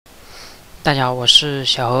大家好，我是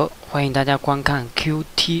小何，欢迎大家观看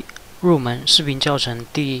Qt 入门视频教程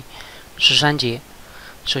第13节。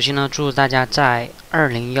首先呢，祝大家在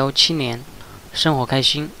2017年生活开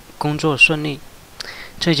心，工作顺利。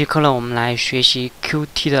这节课呢，我们来学习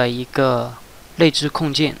Qt 的一个内置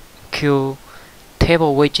控件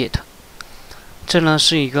QTableWidget。这呢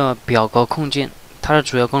是一个表格控件，它的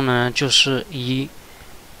主要功能呢就是以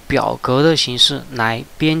表格的形式来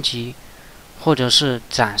编辑或者是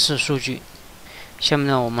展示数据。下面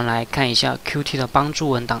呢，我们来看一下 Qt 的帮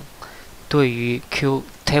助文档对于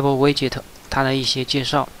QTableWidget 它的一些介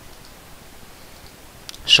绍。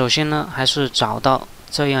首先呢，还是找到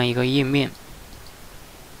这样一个页面，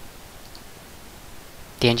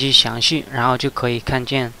点击详细，然后就可以看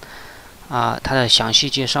见它的详细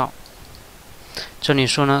介绍。这里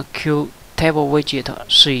说呢 ，QTableWidget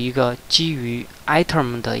是一个基于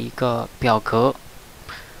item 的一个表格，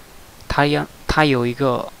它有一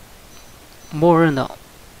个默认的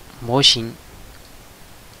模型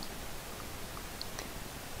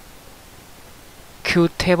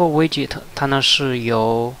QTableWidget， 它呢是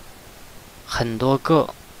由很多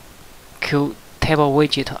个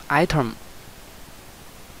QTableWidget item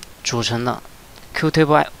组成的。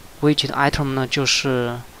QTableWidget item 呢就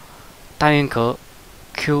是大圆格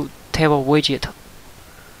QTableWidget，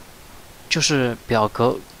 就是表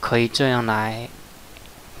格，可以这样来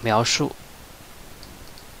描述。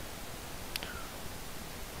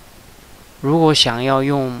如果想要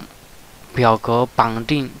用表格绑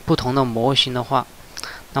定不同的模型的话，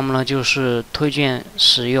那么呢就是推荐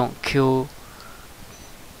使用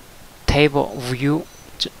QTableView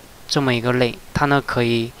这么一个类，它呢可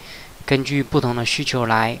以根据不同的需求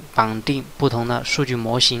来绑定不同的数据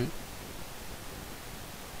模型。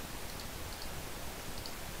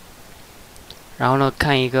然后呢，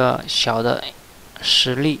看一个小的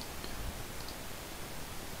实例。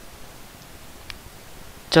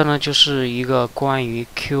这呢就是一个关于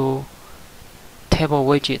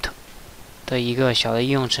QTableWidget 的一个小的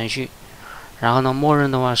应用程序。然后呢，默认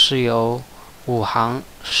的话是由5行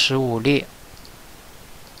15列。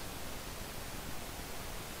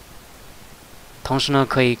同时呢，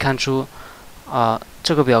可以看出，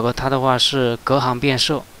这个表格它的话是隔行变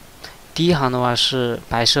色。第一行的话是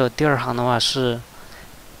白色，第二行的话是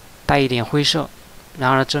带一点灰色。然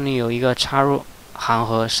后呢，这里有一个插入行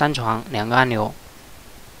和删除行2个按钮。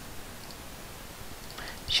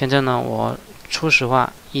现在呢，我初始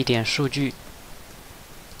化一点数据，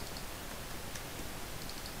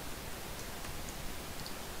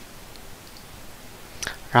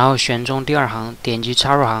然后选中第二行，点击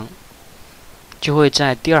插入行，就会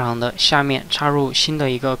在第二行的下面插入新的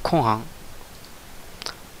一个空行。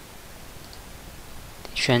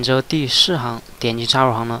选择第4行，点击插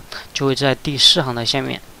入行呢，就会在第4行的下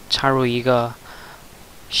面插入一个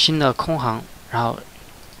新的空行，然后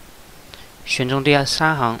选中第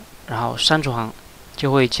3行，然后删除行，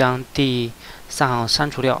就会将第3行删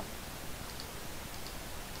除掉。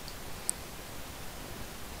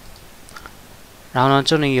然后呢，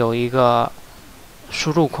这里有一个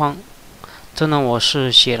输入框，这呢我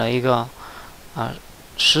是写了一个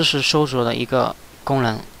实时搜索的一个功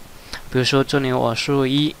能。比如说这里我输入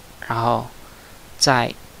1，然后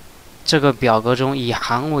在这个表格中以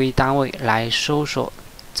行为单位来搜索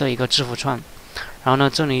这一个字符串。然后呢，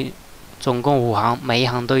这里总共5行，每一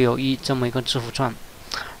行都有1这么一个字符串。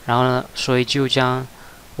然后呢，所以就将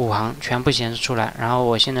5行全部显示出来。然后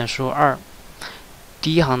我现在输入2，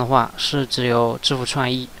第一行的话是只有字符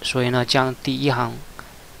串1，所以呢将第一行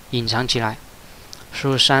隐藏起来。输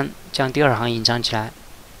入3，将第二行隐藏起来。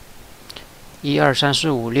1、2、3、4、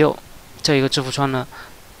5、6这一个字符串呢，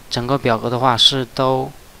整个表格的话是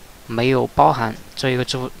都没有包含这一个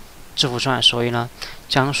字符串，所以呢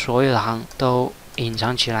将所有的行都隐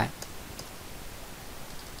藏起来。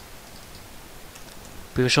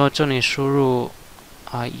比如说这里输入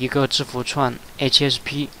一个字符串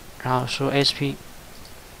HSP， 然后输入 SP，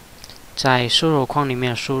 在搜索框里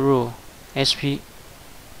面输入 SP，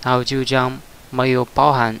 然后就将没有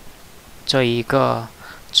包含这一个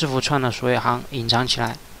字符串的所有行隐藏起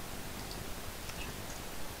来。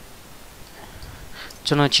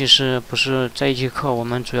这呢其实不是这一节课我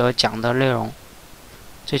们主要讲的内容。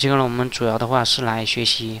这节课呢我们主要的话是来学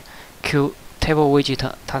习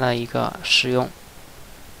QTableWidget 它的一个使用。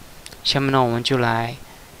下面呢我们就来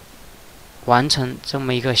完成这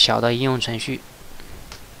么一个小的应用程序。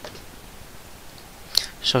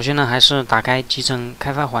首先呢，还是打开集成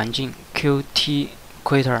开发环境 Qt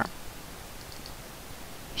Creator，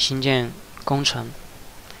 新建工程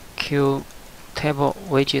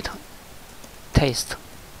QTableWidget Test，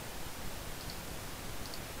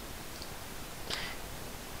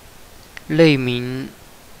类名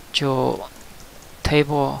就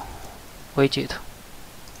TableWidget，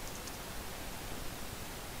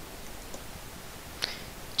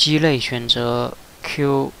 基类选择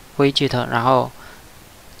QWidget， 然后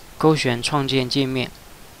勾选创建界面。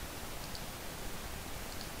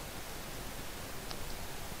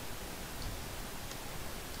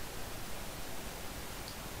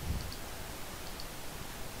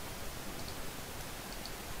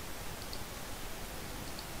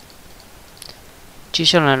接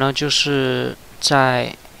下来呢，就是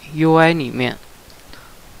在 UI 里面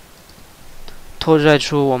拓展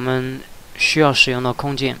出我们需要使用的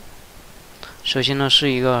空间。首先呢，是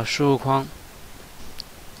一个输入框，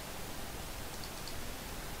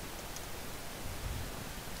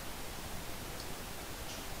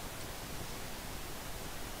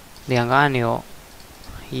两个按钮，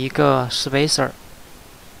一个 spacer，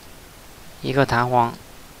 一个弹簧，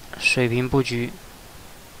水平布局。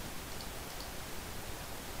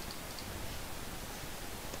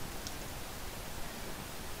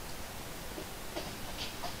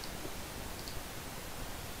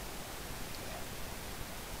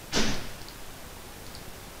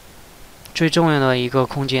最重要的一个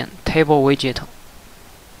空间 TableWidget，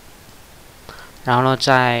 然后呢，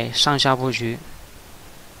再上下布局，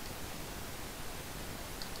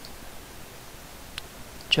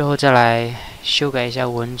最后再来修改一下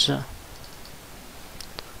文字，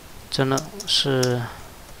真的是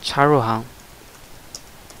插入行、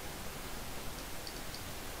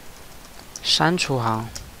删除行、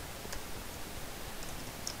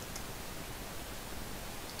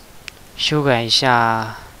修改一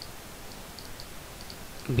下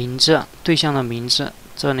名字，对象的名字，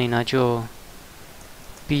这里呢就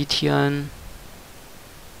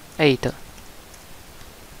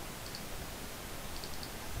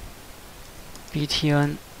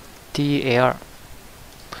btn8、btndl，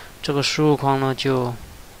 这个输入框呢就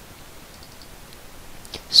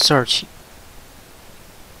search。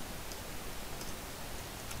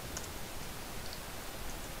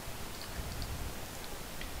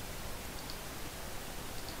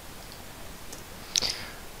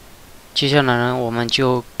接下来呢，我们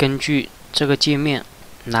就根据这个界面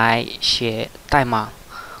来写代码。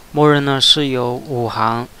默认呢是有5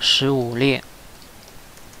行15列。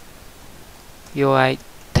UI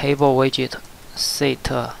TableWidget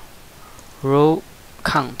setRowCount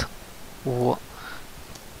 5，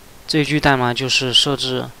这句代码就是设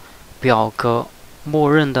置表格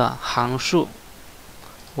默认的行数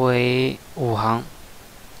为5行。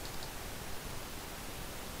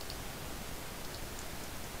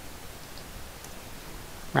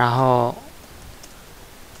然后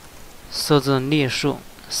设置列数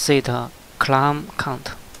setColumnCount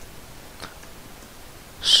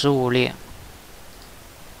 15列。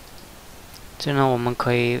这呢，我们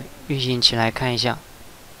可以运行起来看一下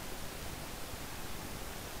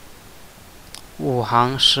，5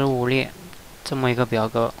行15列这么一个表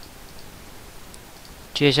格。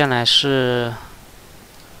接下来是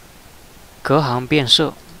隔行变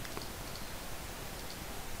色，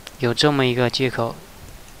有这么一个接口。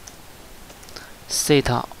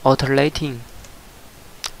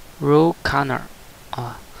setAlternatingRowColors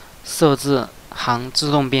设置行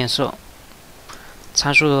自动变色。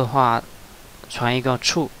参数的话，传一个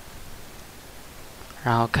true，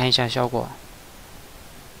 然后看一下效果。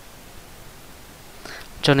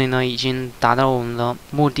这里呢已经达到我们的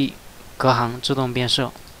目的，隔行自动变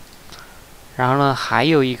色。然后呢，还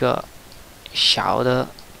有一个小的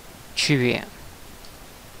区别。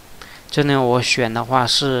这里我选的话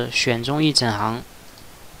是选中一整行，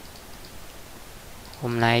我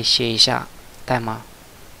们来写一下代码。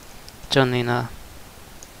这里呢，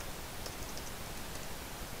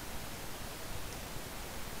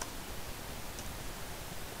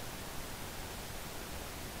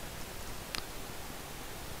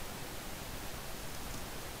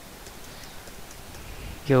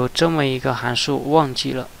有这么一个函数忘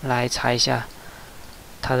记了，来查一下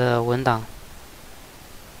它的文档。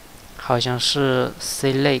好像是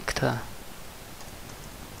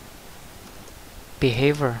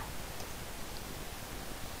SelectionBehavior，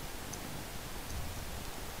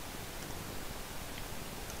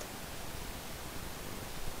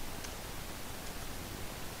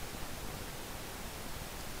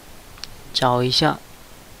 找一下，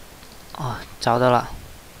找到了。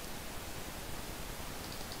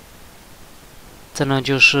这呢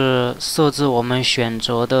就是设置我们选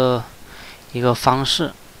择的一个方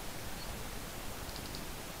式。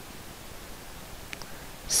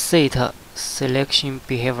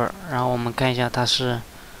setSelectionBehavior， 然后我们看一下它是，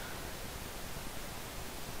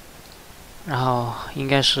然后应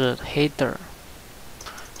该是 hideRow，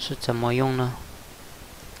 是是怎么用呢？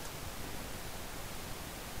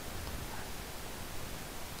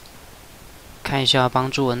看一下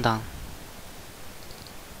帮助文档，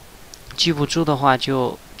记不住的话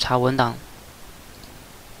就查文档。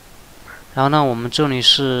然后呢，我们这里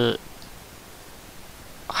是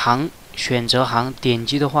行，选择行，点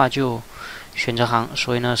击的话就选择行，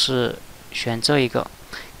所以呢是选这一个。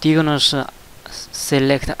第一个呢是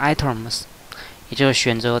select items， 也就是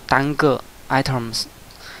选择单个 items。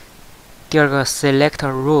第二个 select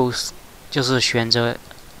rows， 就是选择，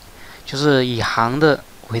就是以行的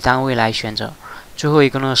为单位来选择。最后一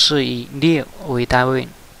个呢是以列为单位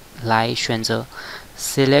来选择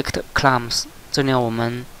select columns， 这里我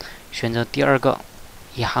们选择第二个，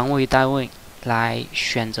以行为单位来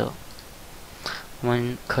选择。我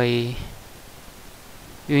们可以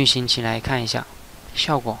运行起来看一下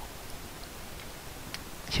效果。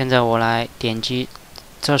现在我来点击，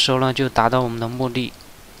这时候呢就达到我们的目的，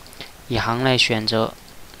以行来选择。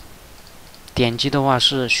点击的话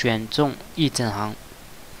是选中一整行。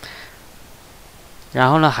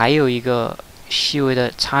然后呢还有一个细微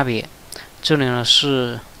的差别，这里呢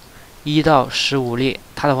是1到15列，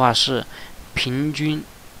它的话是平均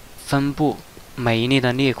分布每一列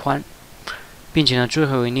的列宽，并且呢最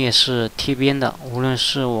后一列是贴边的，无论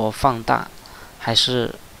是我放大还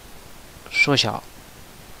是缩小，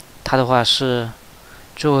它的话是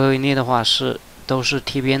最后一列的话是都是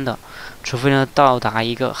贴边的，除非呢到达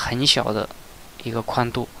一个很小的一个宽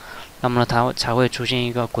度，那么呢它才会出现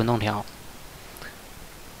一个滚动条。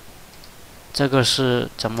这个是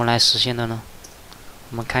怎么来实现的呢？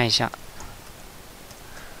我们看一下，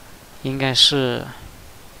应该是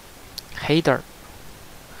hider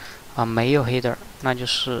没有 hider， 那就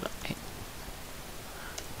是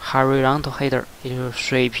horizontal hider， 也就是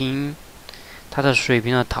水平，它的水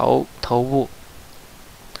平的头部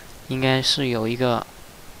应该是有一个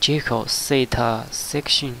接口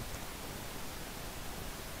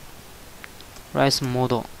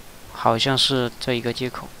setSectionResizeMode， 好像是这一个接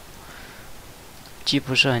口。记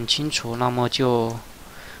不是很清楚，那么就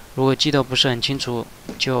如果记得不是很清楚，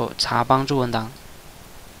就查帮助文档。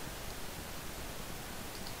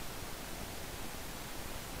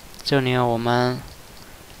这里我们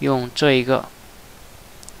用这一个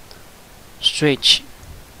stretch，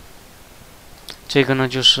 这个呢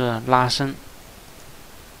就是拉伸，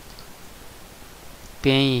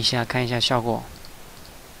编译一下看一下效果。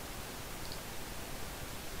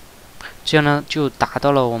这样呢就达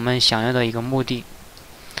到了我们想要的一个目的。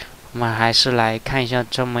我们还是来看一下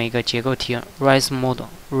这么一个结构题 ，ResizeMode，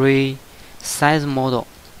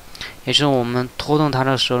 也就是我们拖动它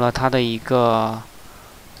的时候呢，它的一个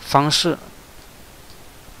方式。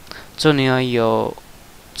这里呢有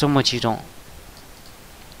这么几种，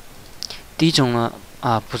第一种呢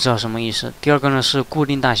不知道什么意思，第二个呢是固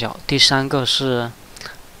定大小，第三个是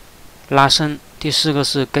拉伸，第四个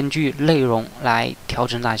是根据内容来调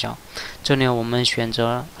整大小。这里我们选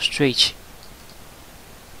择 stretch，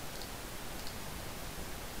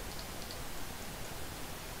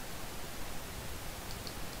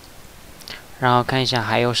 然后看一下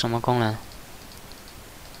还有什么功能，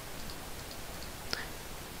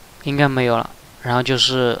应该没有了。然后就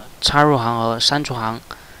是插入行和删除行，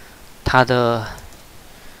它的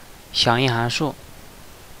响应函数。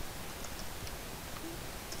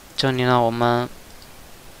这里呢，我们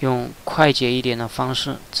用快捷一点的方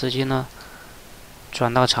式，直接呢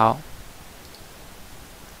转到槽。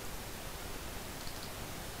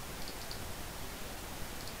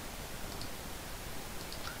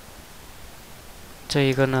这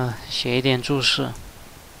一个呢，写一点注释，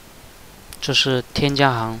这是添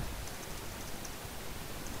加行，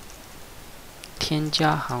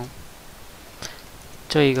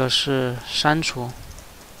这一个是删除。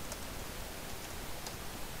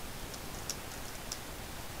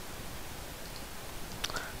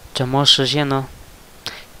怎么实现呢？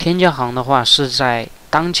添加行的话是在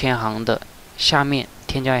当前行的下面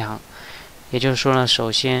添加一行，也就是说呢，首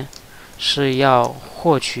先是要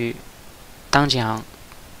获取当前行，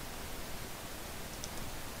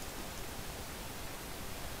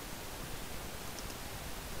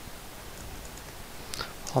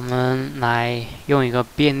我们来用一个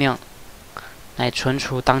变量来存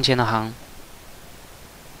储当前的行。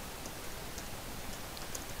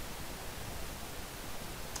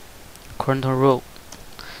currentRow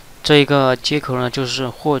这一个接口呢，就是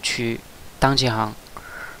获取当前行，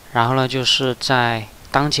然后呢，就是在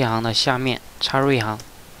当前行的下面插入一行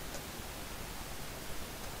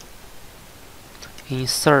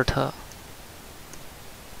insertRow，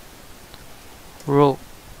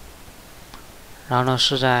 然后呢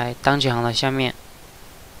是在当前行的下面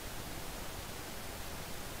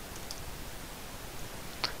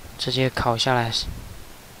直接拷下来，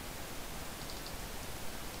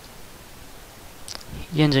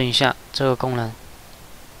验证一下这个功能。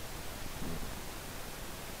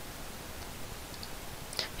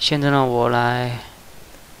现在呢，我来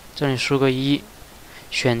这里输个1，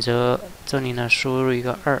选择这里呢输入一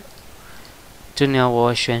个2，这里呢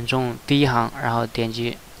我选中第一行，然后点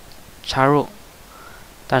击插入，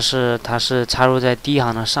但是它是插入在第一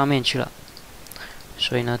行的上面去了，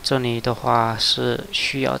所以呢这里的话是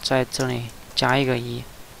需要在这里加一个1，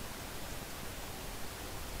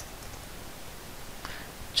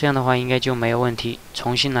这样的话应该就没有问题。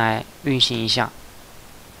重新来运行一下，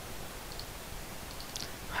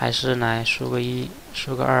还是来输个1，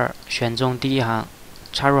输个2，选中第一行，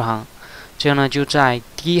插入行，这样呢就在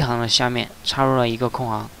第一行的下面插入了一个空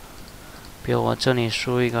行。比如我这里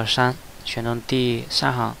输入一个3，选中第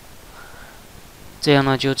3行，这样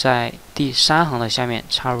呢就在第3行的下面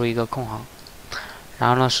插入一个空行，然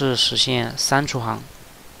后呢是实现删除行。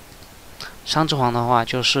删除行的话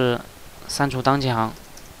就是删除当前行，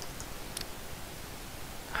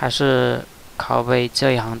还是拷贝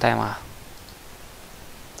这一行代码，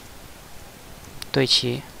对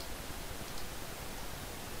齐，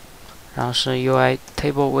然后是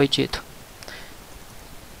QTableWidget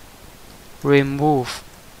removeRow，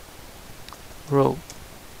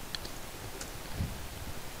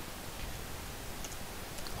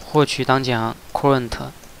 获取当前行 current，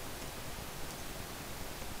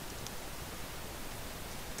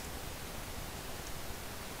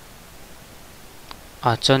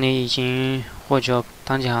 这里已经获取了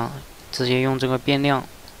当前行，直接用这个变量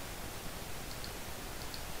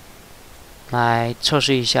来测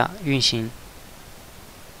试一下运行。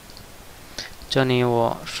这里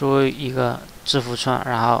我输入一个字符串，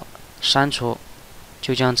然后删除，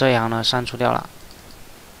就将这一行呢删除掉了。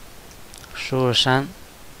输入3，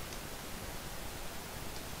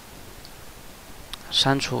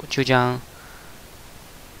删除就将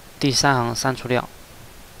第3行删除掉。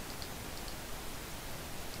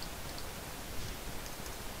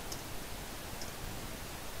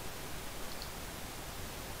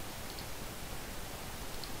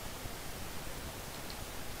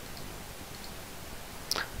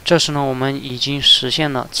这时呢，我们已经实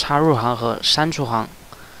现了插入行和删除行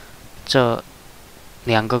这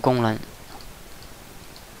2个功能。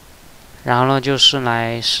然后呢，就是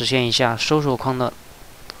来实现一下搜索框的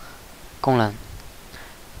功能。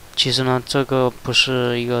其实呢，这个不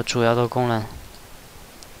是一个主要的功能。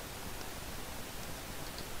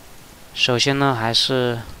首先呢，还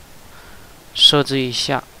是设置一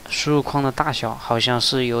下输入框的大小，好像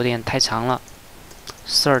是有点太长了。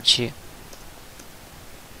search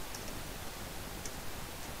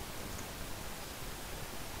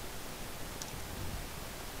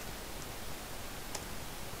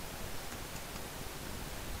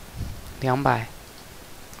 200，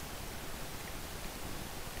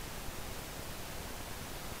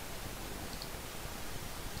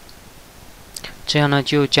这样呢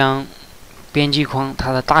就将编辑框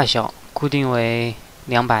它的大小固定为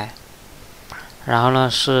200，然后呢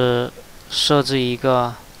是设置一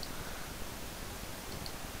个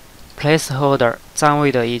placeholder 占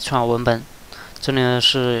位的一串文本，这里呢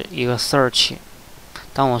是一个 search，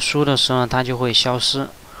 当我输的时候呢它就会消失，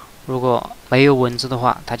如果没有文字的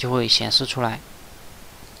话它就会显示出来。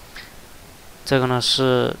这个呢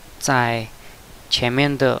是在前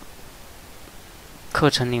面的课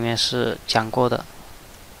程里面是讲过的。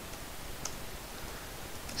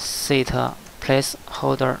set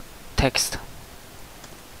placeholder text，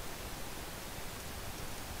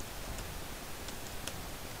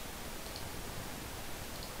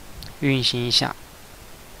 运行一下，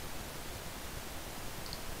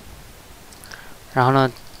然后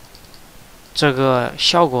呢这个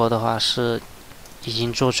效果的话是已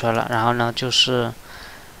经做出来了，然后呢就是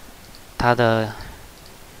它的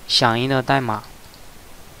响应的代码，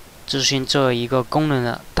执行这一个功能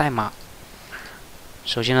的代码。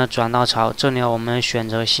首先呢转到槽，这里我们选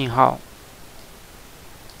择信号，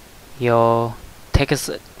有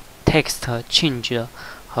text change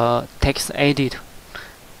和 text edit，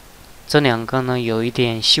 这2个呢有一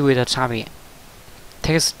点细微的差别。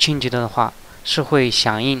text change 的话是会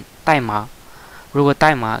响应代码，如果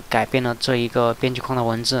代码改变了这一个编辑框的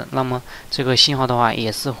文字，那么这个信号的话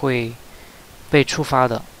也是会被触发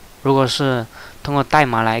的。如果是通过代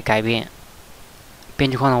码来改变编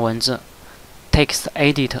辑框的文字， text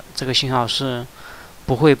edit 这个信号是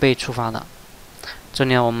不会被触发的。这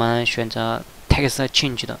里我们选择 text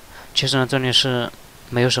change 的，其实呢这里是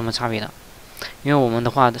没有什么差别的，因为我们的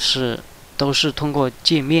话都是通过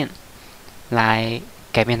界面来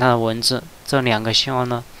改变它的文字，这2个信号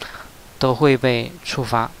呢都会被触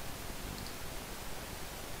发。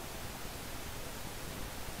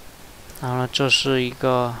然后呢，这是一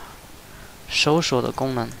个搜索的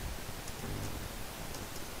功能。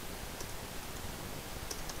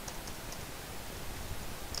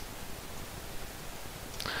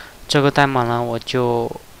这个代码呢，我就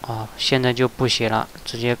现在就不写了，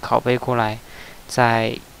直接拷贝过来，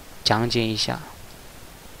再讲解一下。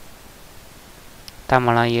代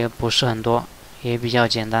码呢也不是很多，也比较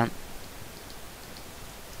简单。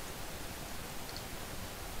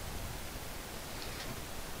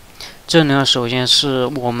这里呢，首先是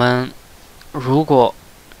我们如果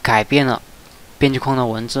改变了编辑框的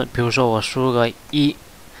文字，比如说我输入个1，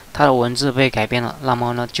它的文字被改变了，那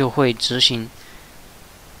么呢就会执行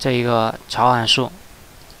这一个超函数。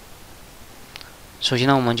首先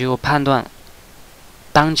呢，我们就判断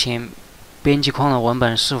当前编辑框的文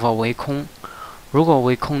本是否为空。如果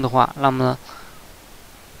为空的话，那么呢，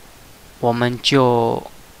我们就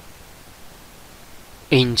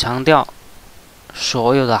隐藏掉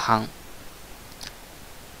所有的行。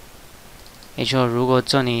也就是如果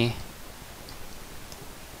这里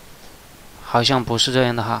好像不是这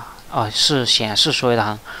样的哈，是显示所有的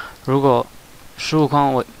行。如果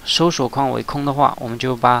搜索框为空的话，我们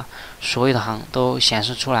就把所有的行都显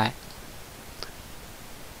示出来，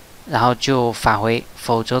然后就返回。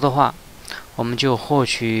否则的话，我们就获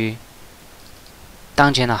取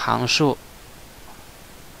当前的行数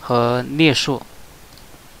和列数，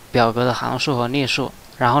表格的行数和列数，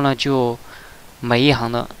然后呢就每一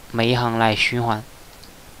行来循环。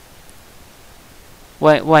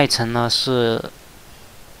外层呢是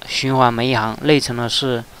循环每一行，内层呢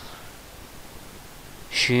是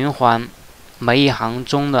循环每一行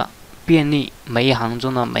中的便利，每一行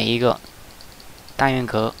中的每一个单元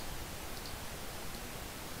格。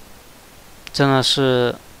这呢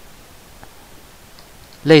是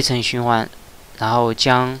内层循环，然后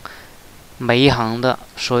将每一行的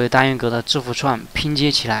所有单元格的字符串拼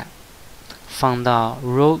接起来，放到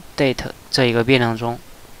rowDate 这一个变量中。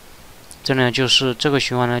这呢就是这个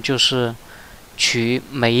循环呢，就是取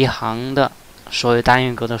每一行的所有单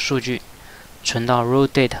元格的数据存到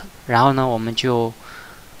rowDate， 然后呢我们就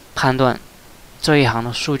判断这一行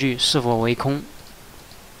的数据是否为空。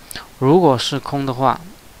如果是空的话，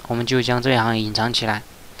我们就将这一行隐藏起来；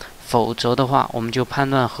否则的话，我们就判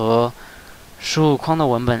断和输入框的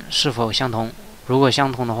文本是否相同。如果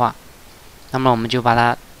相同的话，那么我们就把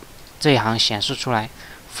它这一行显示出来；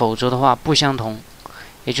否则的话不相同，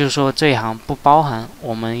也就是说这一行不包含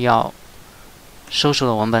我们要搜索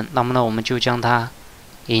的文本，那么呢我们就将它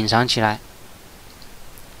隐藏起来。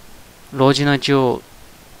逻辑呢就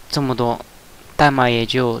这么多，代码也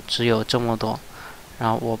就只有这么多。然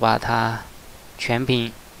后我把它全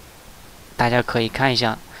屏，大家可以看一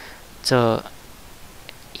下这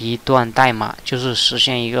一段代码，就是实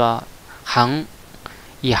现一个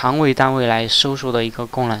以行为单位来搜索的一个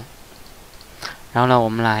功能。然后呢，我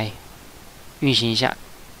们来运行一下，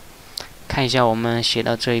看一下我们写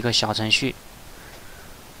的这一个小程序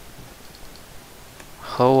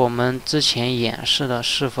和我们之前演示的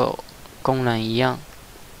是否功能一样。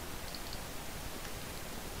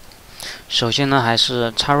首先呢，还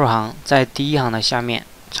是插入行，在第一行的下面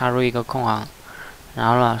插入一个空行，然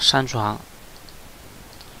后呢删除行，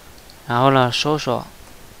然后呢搜索，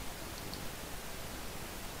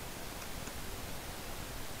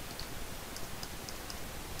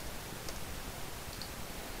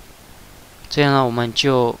这样呢我们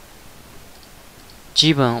就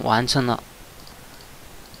基本完成了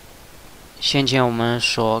先前我们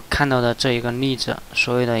所看到的这一个例子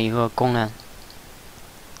所有的一个功能。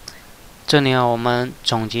这里我们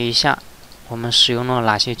总结一下，我们使用了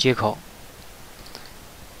哪些接口。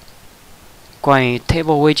关于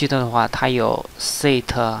QTableWidget 的话，它有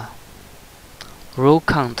setRowCount，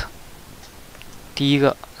 第一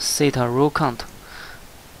个 setRowCount，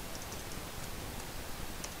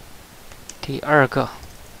 第二个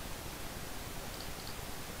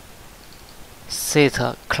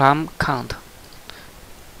setColumnCount，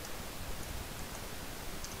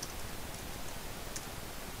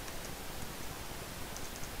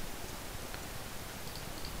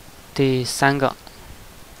第三个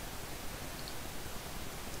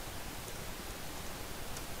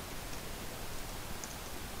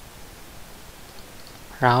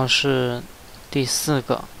然后是第四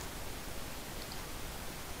个，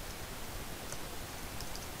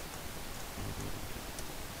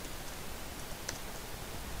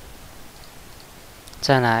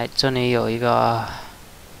再来这里有一个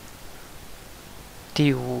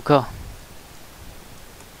第五个，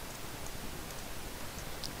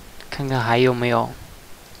看看还有没有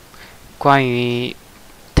关于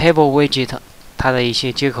TableWidget 它的一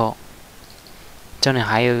些接口。这里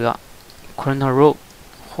还有一个 currentRow，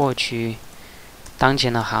获取当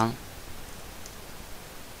前的行，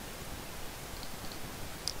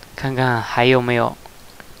看看还有没有。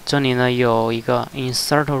这里呢有一个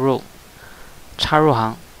insertRow 插入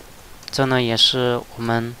行，这呢也是我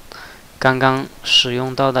们刚刚使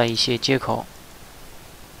用到的一些接口。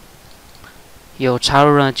有插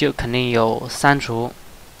入呢，就肯定有删除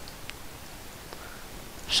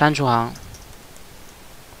行，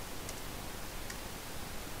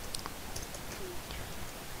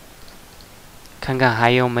看看还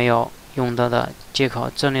有没有用到的接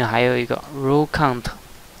口。这里还有一个 rowCount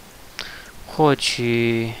获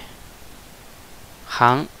取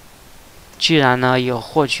行，既然呢有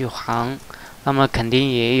获取行，那么肯定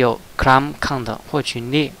也有 columnCount 获取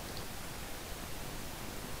列。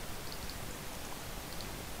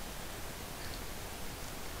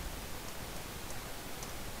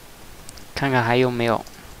看看还有没有。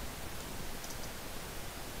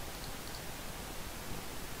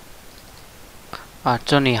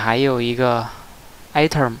这里还有一个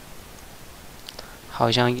item，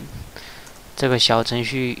 好像这个小程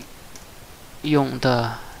序用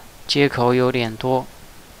的接口有点多。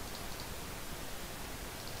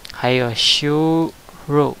还有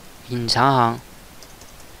showRow 隐藏行，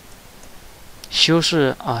修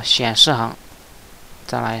饰显示行。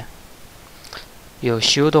再来，有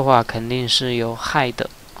修的话肯定是有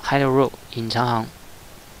hideRow 隐藏行。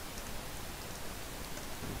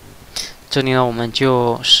这里呢我们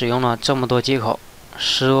就使用了这么多接口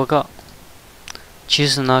，10多个。其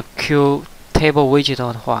实呢 QTableWidget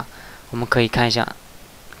的话，我们可以看一下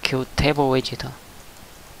QTableWidget，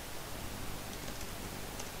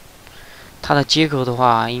 它的接口的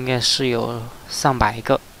话应该是有上百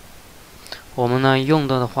个。我们呢用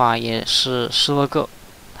的话也是10多个，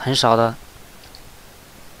很少的。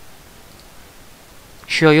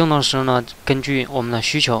需要用的时候呢，根据我们的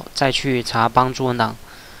需求再去查帮助文档，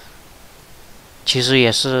其实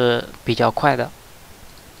也是比较快的。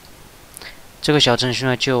这个小程序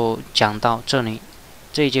呢就讲到这里，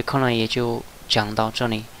这一节课呢也就讲到这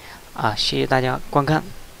里，谢谢大家观看。